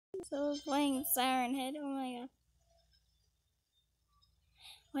So I was playing Siren Head. Oh my god.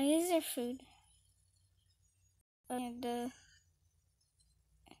 Why is there food? And I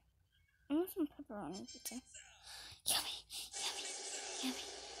want some pepperoni pizza. Yummy, yummy, yummy.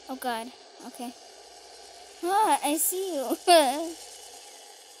 Oh god. Okay. Ah, I see you.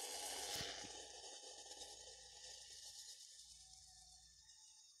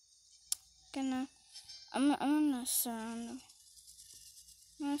 I'm gonna surround him.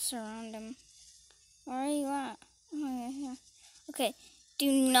 I'm gonna surround him. Where are you at? Oh my god, here. Okay.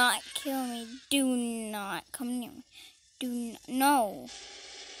 Do not kill me. Do not come near me. Do not. No.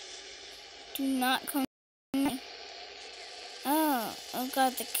 Do not come near me. Oh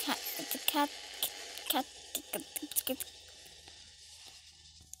god, the cat.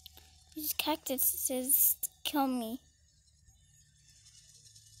 These cactuses kill me.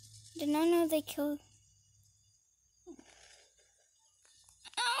 Did not know they kill.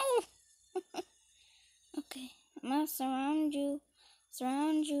 Ow! Okay, I'm gonna surround you.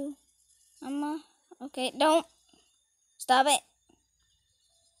 Surround you. Okay, don't. Stop it.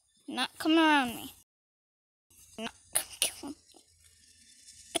 Not coming around me. Not come kill me.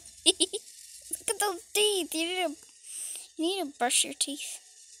 Look at those teeth. You need to brush your teeth.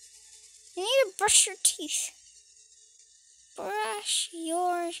 You need to brush your teeth. Brush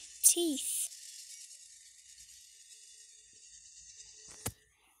your teeth.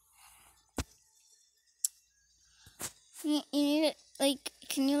 You need it, like,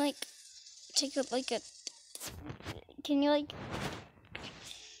 can you, like, take a, like, can you, like,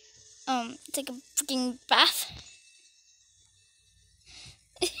 take a freaking bath?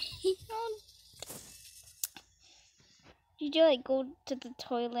 You know, did you, like, go to the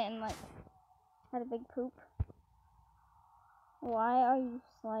toilet and, like, had a big poop? Why are you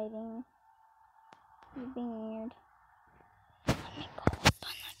sliding? You're being weird. Let me go up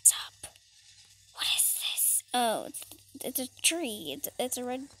on the top. What is this? Oh, it's a tree. It's a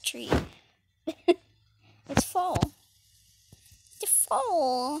red tree. It's fall. It's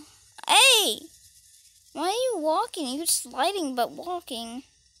fall. Hey! Why are you walking? You're sliding but walking.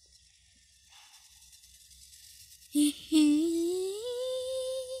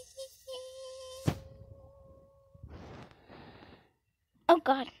 Oh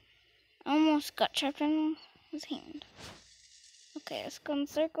god. I almost got trapped in his hand. Okay, let's go in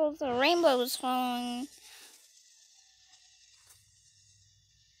circles. The rainbow is following.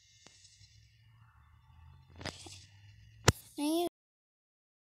 Okay.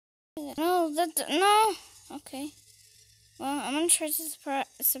 No, no. Okay. Well, I'm gonna try to survive.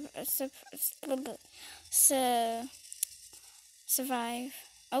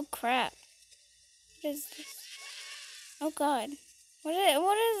 Oh crap! What is this? Oh god! What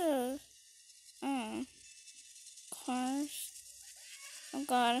is this? Oh, cars. Oh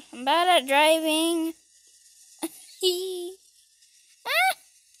god! I'm bad at driving.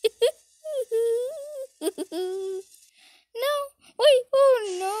 No! Wait! Oh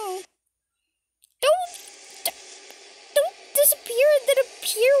no! Don't disappear and then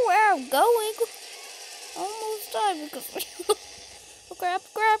appear where I'm going. Almost died because oh crap!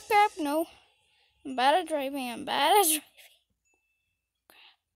 No, I'm bad at driving. Crap.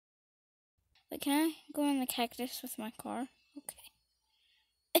 Wait, can I go in the cactus with my car? Okay.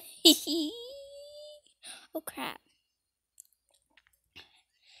 Oh crap!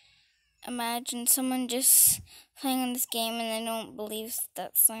 Imagine someone just playing on this game and they don't believe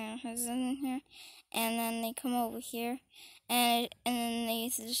that Siren is in here, and then they come over here, and then they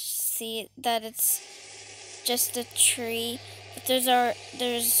just see that it's just a tree, but there's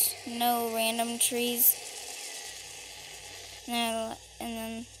no random trees, and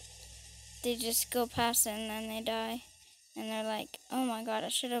then they just go past it and then they die, and they're like, oh my god, I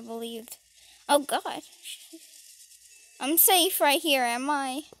should have believed. Oh god, I'm safe right here, am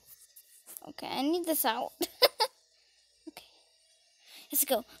I? Okay, I need this out. Okay, let's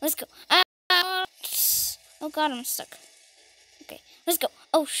go. Ah! Oh god, I'm stuck. Okay, let's go.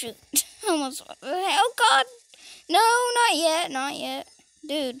 Oh shoot, almost. Oh god, no, not yet,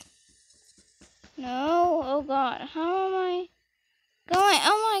 dude. No, oh god, how am I going?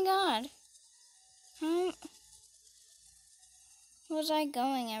 Oh my god, how was I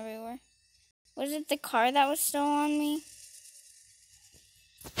going everywhere? Was it the car that was still on me?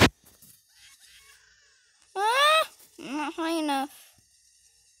 Ah, I'm not high enough.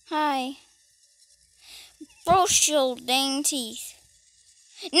 Hi. Brush your dang teeth.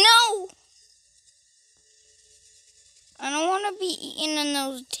 No! I don't want to be eaten in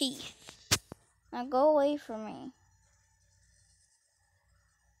those teeth. Now go away from me.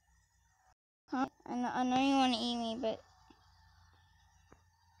 Huh? I know you want to eat me, but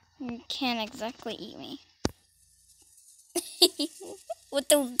You can't exactly eat me. With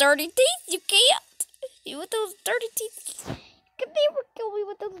those dirty teeth, you can't. With those dirty teeth, you can never kill me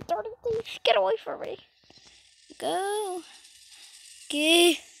with those dirty teeth. Get away from me. Go.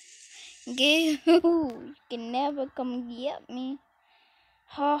 Go. You can never come get me.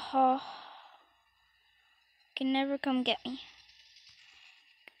 Ha ha. You can never come get me.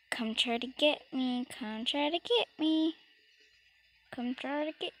 Come try to get me. Come try to get me. Come try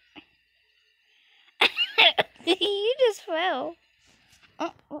to get me. You just fell.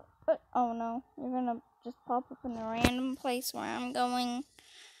 Oh no. You're gonna just pop up in a random place where I'm going.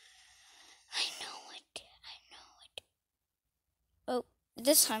 I know it. Oh,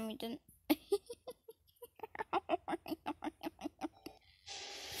 this time you didn't.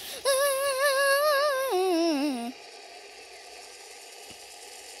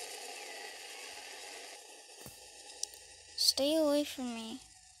 Stay away from me.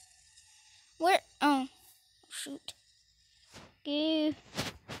 Where? Oh, shoot. Go.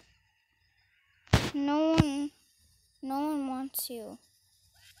 No one wants you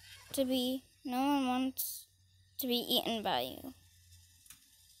to be. No one wants to be eaten by you.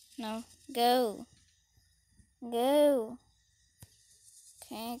 No, go. Go.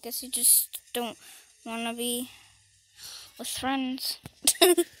 Okay, I guess you just don't want to be with friends.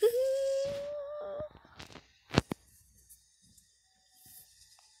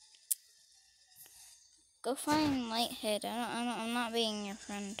 Go find Lighthead. I'm not being your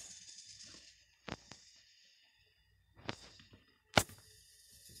friend.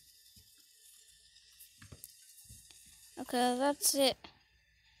 Okay, that's it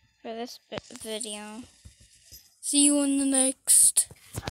for this video. See you in the next.